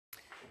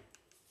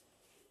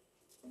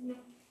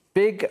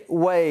Big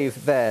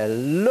wave there.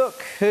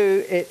 Look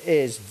who it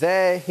is.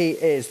 There he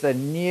is, the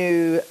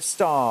new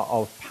star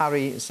of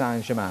Paris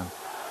Saint-Germain.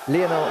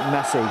 Lionel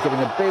Messi giving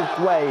a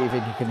big wave,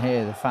 and you can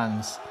hear the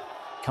fans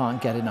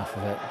can't get enough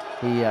of it.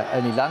 He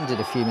only landed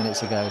a few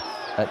minutes ago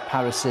at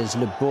Paris's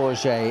Le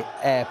Bourget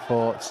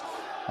airport.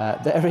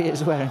 There he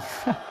is wearing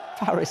a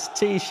Paris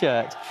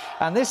T-shirt.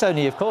 And this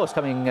only, of course,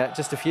 coming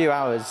just a few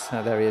hours.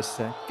 There he is,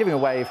 giving a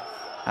wave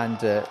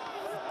and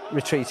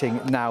retreating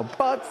now.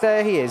 But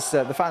there he is.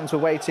 The fans were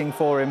waiting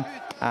for him,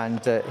 and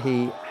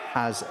he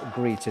has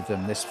greeted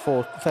them. This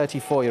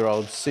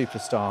 34-year-old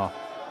superstar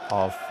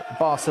of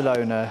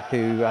Barcelona,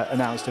 who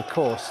announced, of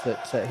course,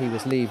 that he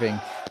was leaving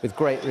with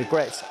great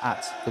regret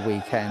at the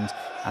weekend,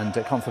 and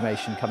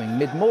confirmation coming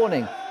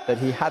mid-morning that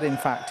he had, in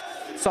fact,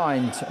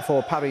 signed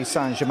for Paris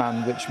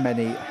Saint-Germain, which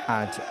many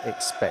had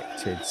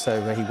expected.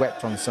 So he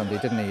wept on Sunday,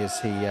 didn't he, as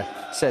he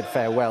said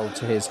farewell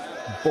to his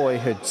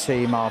boyhood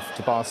team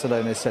after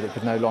Barcelona said it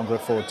could no longer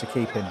afford to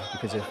keep him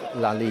because of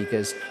La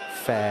Liga's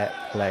fair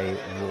play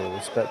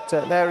rules. But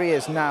there he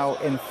is now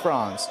in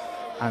France,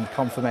 and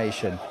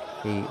confirmation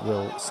he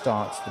will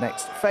start the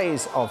next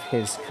phase of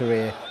his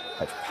career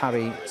at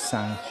Paris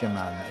Saint-Germain.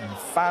 And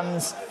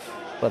fans,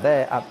 well,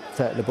 they're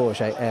at Le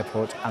Bourget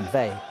airport, and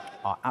they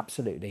are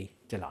absolutely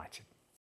delighted.